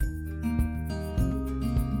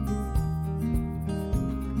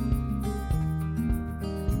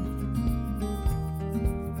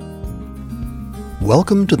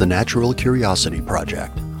Welcome to the Natural Curiosity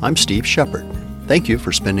Project. I'm Steve Shepard. Thank you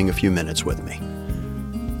for spending a few minutes with me.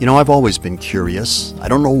 You know, I've always been curious. I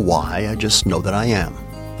don't know why, I just know that I am.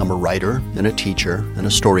 I'm a writer and a teacher and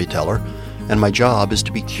a storyteller, and my job is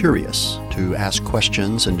to be curious, to ask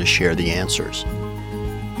questions and to share the answers.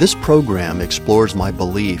 This program explores my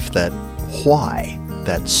belief that why,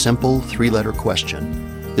 that simple three-letter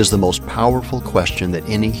question, is the most powerful question that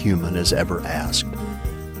any human has ever asked.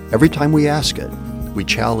 Every time we ask it, we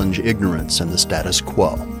challenge ignorance and the status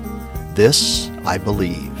quo. This, I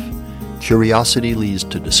believe. Curiosity leads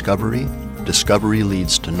to discovery, discovery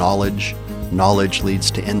leads to knowledge, knowledge leads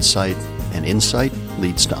to insight, and insight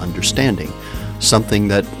leads to understanding, something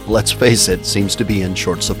that, let's face it, seems to be in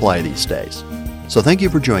short supply these days. So thank you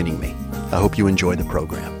for joining me. I hope you enjoy the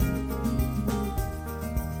program.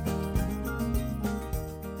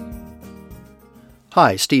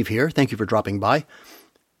 Hi, Steve here. Thank you for dropping by.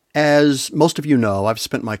 As most of you know, I've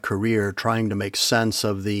spent my career trying to make sense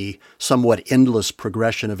of the somewhat endless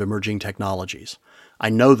progression of emerging technologies. I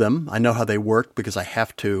know them, I know how they work because I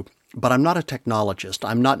have to, but I'm not a technologist.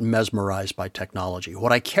 I'm not mesmerized by technology.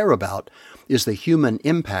 What I care about is the human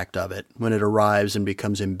impact of it when it arrives and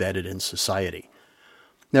becomes embedded in society.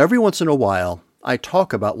 Now, every once in a while, I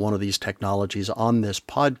talk about one of these technologies on this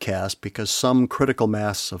podcast because some critical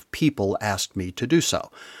mass of people asked me to do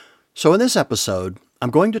so. So in this episode, I'm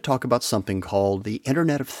going to talk about something called the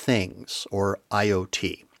Internet of Things, or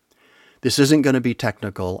IoT. This isn't going to be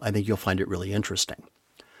technical. I think you'll find it really interesting.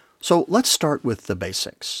 So let's start with the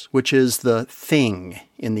basics, which is the thing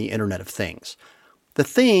in the Internet of Things. The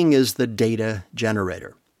thing is the data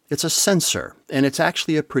generator. It's a sensor, and it's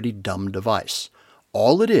actually a pretty dumb device.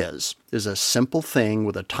 All it is a simple thing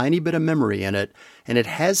with a tiny bit of memory in it, and it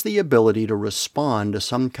has the ability to respond to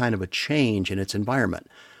some kind of a change in its environment.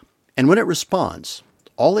 And when it responds,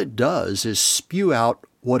 all it does is spew out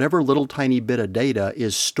whatever little tiny bit of data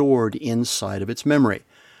is stored inside of its memory.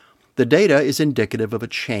 The data is indicative of a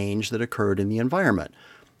change that occurred in the environment.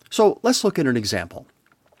 So let's look at an example.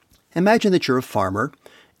 Imagine that you're a farmer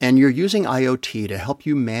and you're using IoT to help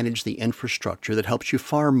you manage the infrastructure that helps you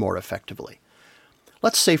farm more effectively.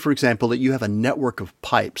 Let's say, for example, that you have a network of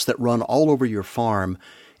pipes that run all over your farm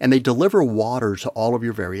and they deliver water to all of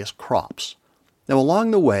your various crops. Now,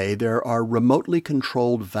 along the way, there are remotely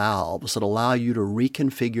controlled valves that allow you to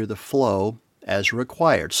reconfigure the flow as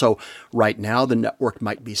required. So right now, the network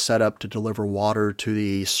might be set up to deliver water to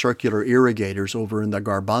the circular irrigators over in the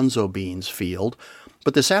garbanzo beans field.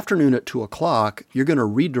 But this afternoon at 2 o'clock, you're going to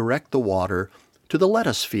redirect the water to the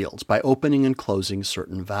lettuce fields by opening and closing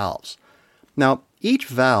certain valves. Now, each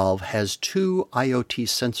valve has two IoT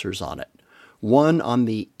sensors on it, one on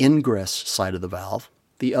the ingress side of the valve,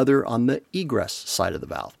 the other on the egress side of the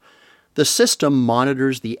valve. The system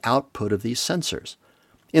monitors the output of these sensors.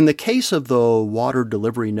 In the case of the water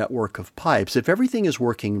delivery network of pipes, if everything is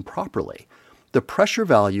working properly, the pressure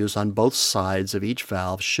values on both sides of each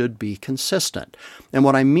valve should be consistent. And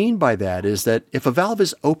what I mean by that is that if a valve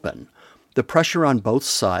is open, the pressure on both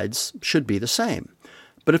sides should be the same.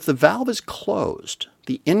 But if the valve is closed,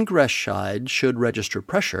 the ingress side should register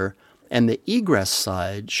pressure, and the egress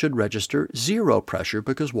side should register zero pressure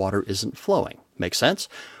because water isn't flowing. Make sense?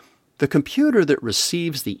 The computer that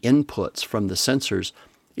receives the inputs from the sensors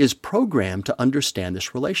is programmed to understand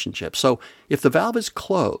this relationship. So if the valve is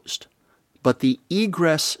closed, but the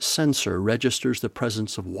egress sensor registers the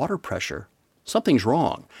presence of water pressure, something's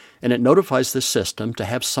wrong, and it notifies the system to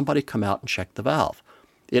have somebody come out and check the valve.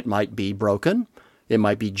 It might be broken, it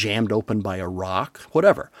might be jammed open by a rock,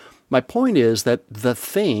 whatever. My point is that the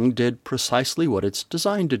thing did precisely what it's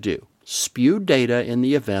designed to do, spew data in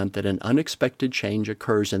the event that an unexpected change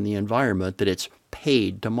occurs in the environment that it's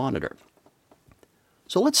paid to monitor.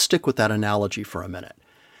 So let's stick with that analogy for a minute.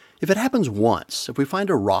 If it happens once, if we find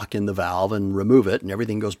a rock in the valve and remove it and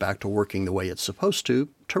everything goes back to working the way it's supposed to,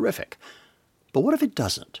 terrific. But what if it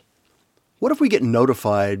doesn't? What if we get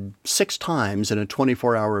notified 6 times in a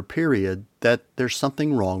 24-hour period that there's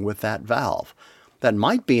something wrong with that valve? That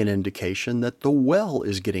might be an indication that the well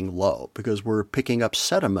is getting low because we're picking up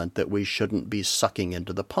sediment that we shouldn't be sucking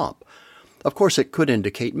into the pump. Of course, it could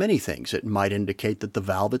indicate many things. It might indicate that the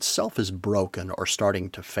valve itself is broken or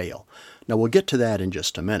starting to fail. Now, we'll get to that in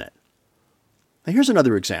just a minute. Now, here's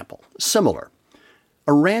another example. Similar.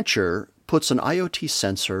 A rancher puts an IoT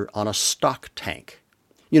sensor on a stock tank.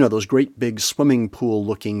 You know, those great big swimming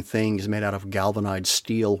pool-looking things made out of galvanized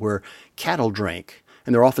steel where cattle drink,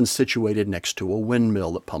 and they're often situated next to a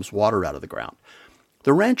windmill that pumps water out of the ground.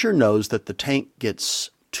 The rancher knows that the tank gets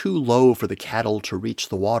too low for the cattle to reach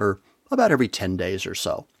the water about every 10 days or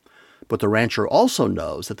so. But the rancher also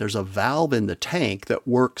knows that there's a valve in the tank that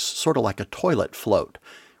works sort of like a toilet float.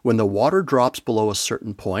 When the water drops below a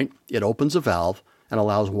certain point, it opens a valve and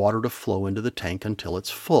allows water to flow into the tank until it's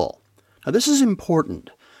full. Now this is important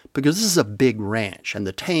because this is a big ranch and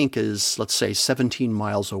the tank is, let's say, 17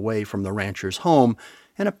 miles away from the rancher's home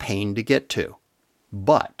and a pain to get to.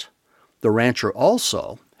 But the rancher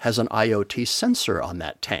also has an IoT sensor on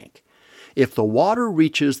that tank. If the water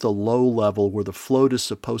reaches the low level where the float is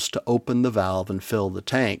supposed to open the valve and fill the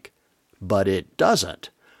tank, but it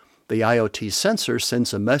doesn't, the IoT sensor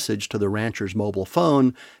sends a message to the rancher's mobile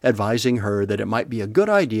phone advising her that it might be a good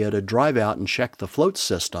idea to drive out and check the float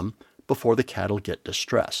system before the cattle get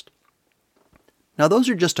distressed. Now, those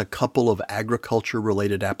are just a couple of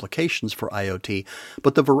agriculture-related applications for IoT,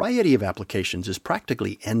 but the variety of applications is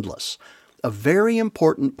practically endless. A very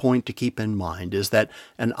important point to keep in mind is that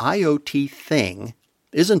an IoT thing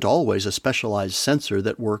isn't always a specialized sensor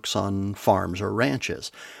that works on farms or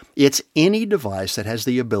ranches. It's any device that has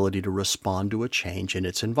the ability to respond to a change in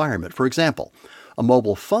its environment. For example, a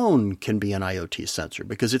mobile phone can be an IoT sensor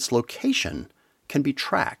because its location can be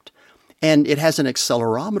tracked. And it has an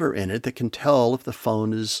accelerometer in it that can tell if the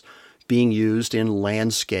phone is being used in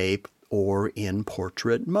landscape or in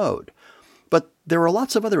portrait mode. But there are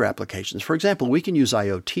lots of other applications. For example, we can use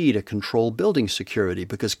IoT to control building security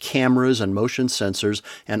because cameras and motion sensors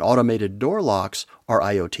and automated door locks are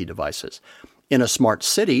IoT devices. In a smart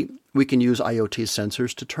city, we can use IoT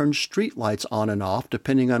sensors to turn street lights on and off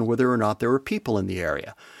depending on whether or not there are people in the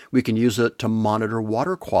area. We can use it to monitor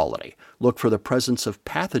water quality, look for the presence of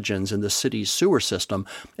pathogens in the city's sewer system,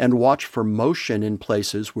 and watch for motion in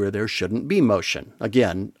places where there shouldn't be motion.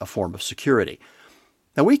 Again, a form of security.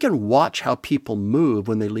 Now, we can watch how people move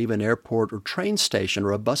when they leave an airport or train station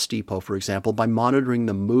or a bus depot, for example, by monitoring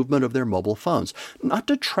the movement of their mobile phones, not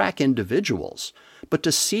to track individuals, but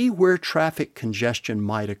to see where traffic congestion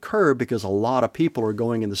might occur because a lot of people are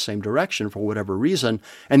going in the same direction for whatever reason,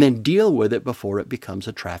 and then deal with it before it becomes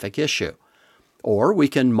a traffic issue. Or we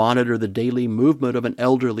can monitor the daily movement of an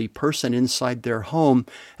elderly person inside their home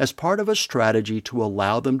as part of a strategy to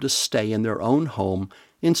allow them to stay in their own home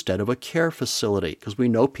instead of a care facility, because we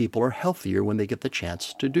know people are healthier when they get the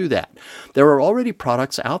chance to do that. There are already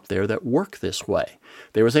products out there that work this way.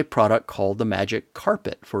 There is a product called the Magic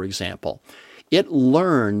Carpet, for example. It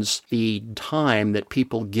learns the time that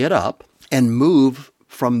people get up and move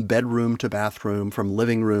from bedroom to bathroom, from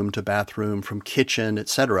living room to bathroom, from kitchen,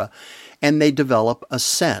 etc., and they develop a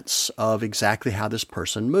sense of exactly how this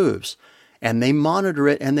person moves. And they monitor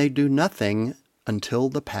it and they do nothing until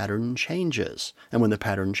the pattern changes. And when the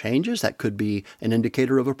pattern changes, that could be an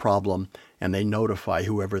indicator of a problem, and they notify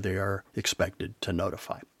whoever they are expected to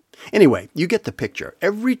notify. Anyway, you get the picture.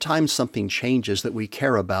 Every time something changes that we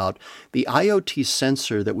care about, the IoT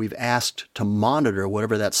sensor that we've asked to monitor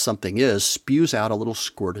whatever that something is spews out a little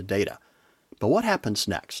squirt of data. But what happens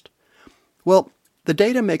next? Well, the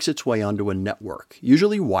data makes its way onto a network,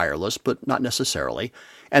 usually wireless, but not necessarily,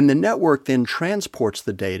 and the network then transports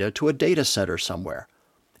the data to a data center somewhere.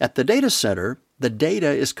 At the data center, the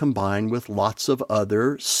data is combined with lots of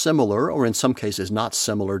other similar, or in some cases not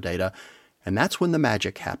similar data, and that's when the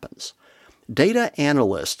magic happens. Data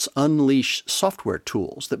analysts unleash software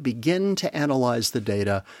tools that begin to analyze the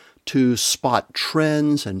data to spot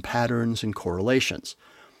trends and patterns and correlations.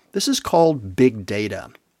 This is called big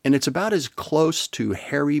data. And it's about as close to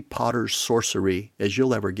Harry Potter's sorcery as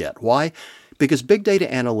you'll ever get. Why? Because big data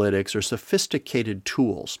analytics are sophisticated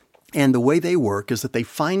tools. And the way they work is that they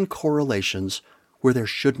find correlations where there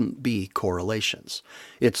shouldn't be correlations.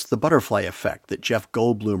 It's the butterfly effect that Jeff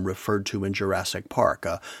Goldblum referred to in Jurassic Park.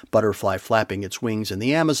 A butterfly flapping its wings in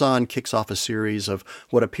the Amazon kicks off a series of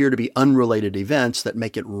what appear to be unrelated events that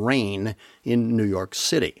make it rain in New York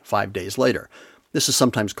City 5 days later. This is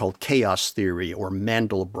sometimes called chaos theory or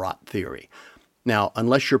Mandelbrot theory. Now,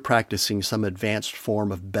 unless you're practicing some advanced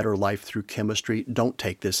form of better life through chemistry, don't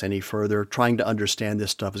take this any further. Trying to understand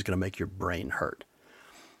this stuff is going to make your brain hurt.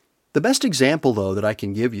 The best example, though, that I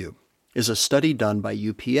can give you is a study done by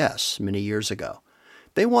UPS many years ago.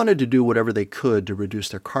 They wanted to do whatever they could to reduce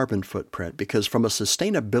their carbon footprint because from a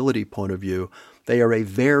sustainability point of view, they are a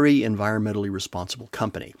very environmentally responsible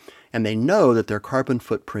company. And they know that their carbon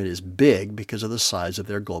footprint is big because of the size of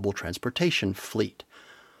their global transportation fleet.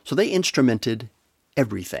 So they instrumented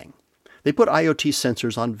everything. They put IoT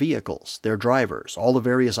sensors on vehicles, their drivers, all the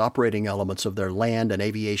various operating elements of their land and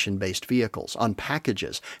aviation-based vehicles, on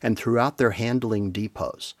packages, and throughout their handling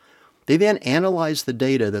depots. They then analyzed the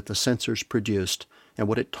data that the sensors produced, and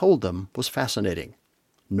what it told them was fascinating.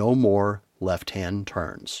 No more left-hand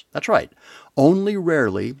turns. That's right. Only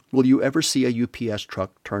rarely will you ever see a UPS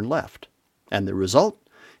truck turn left. And the result?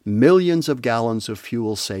 Millions of gallons of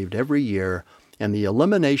fuel saved every year and the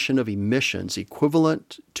elimination of emissions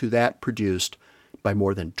equivalent to that produced by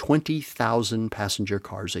more than 20,000 passenger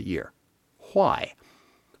cars a year. Why?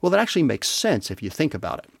 Well, that actually makes sense if you think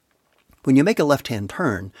about it. When you make a left-hand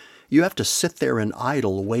turn, you have to sit there and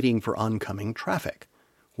idle waiting for oncoming traffic.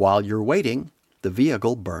 While you're waiting, the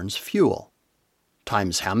vehicle burns fuel.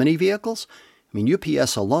 Times how many vehicles?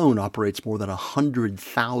 UPS alone operates more than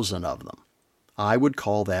 100,000 of them. I would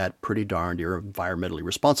call that pretty darned environmentally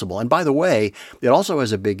responsible. And by the way, it also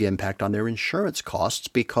has a big impact on their insurance costs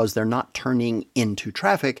because they're not turning into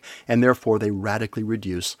traffic, and therefore they radically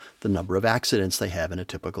reduce the number of accidents they have in a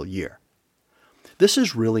typical year. This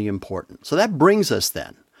is really important. So that brings us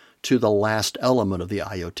then to the last element of the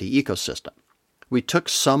IoT ecosystem. We took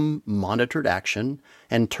some monitored action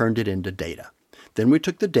and turned it into data. Then we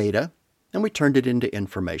took the data and we turned it into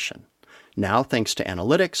information. Now, thanks to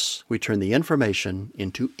analytics, we turn the information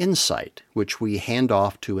into insight, which we hand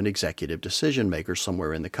off to an executive decision maker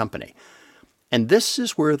somewhere in the company. And this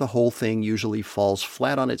is where the whole thing usually falls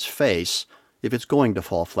flat on its face, if it's going to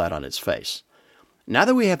fall flat on its face. Now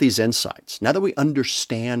that we have these insights, now that we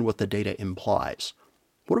understand what the data implies,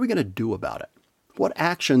 what are we going to do about it? What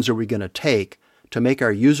actions are we going to take to make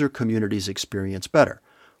our user community's experience better?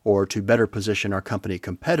 Or to better position our company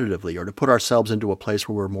competitively, or to put ourselves into a place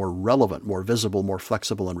where we're more relevant, more visible, more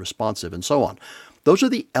flexible and responsive, and so on. Those are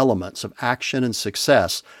the elements of action and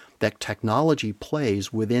success that technology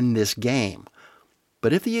plays within this game.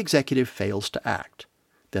 But if the executive fails to act,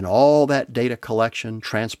 then all that data collection,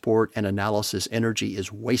 transport, and analysis energy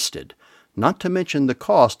is wasted, not to mention the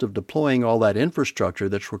cost of deploying all that infrastructure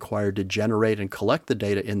that's required to generate and collect the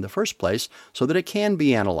data in the first place so that it can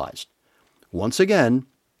be analyzed. Once again,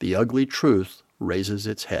 the ugly truth raises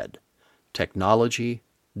its head. Technology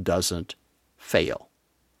doesn't fail,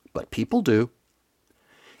 but people do.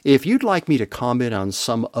 If you'd like me to comment on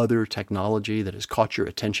some other technology that has caught your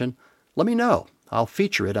attention, let me know. I'll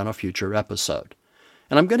feature it on a future episode.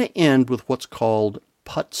 And I'm going to end with what's called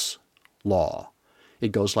Putt's Law.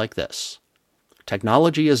 It goes like this.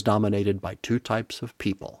 Technology is dominated by two types of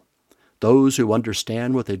people: those who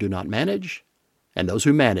understand what they do not manage, and those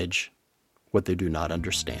who manage what they do not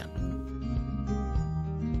understand.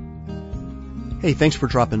 Hey, thanks for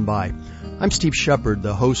dropping by. I'm Steve Shepard,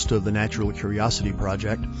 the host of the Natural Curiosity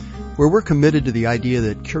Project, where we're committed to the idea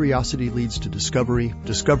that curiosity leads to discovery,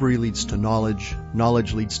 discovery leads to knowledge,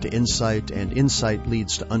 knowledge leads to insight, and insight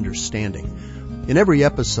leads to understanding. In every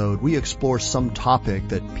episode, we explore some topic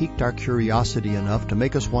that piqued our curiosity enough to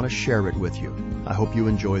make us want to share it with you. I hope you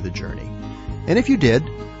enjoy the journey. And if you did,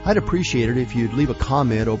 I'd appreciate it if you'd leave a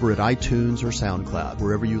comment over at iTunes or SoundCloud,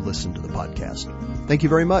 wherever you listen to the podcast. Thank you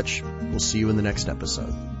very much. We'll see you in the next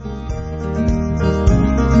episode.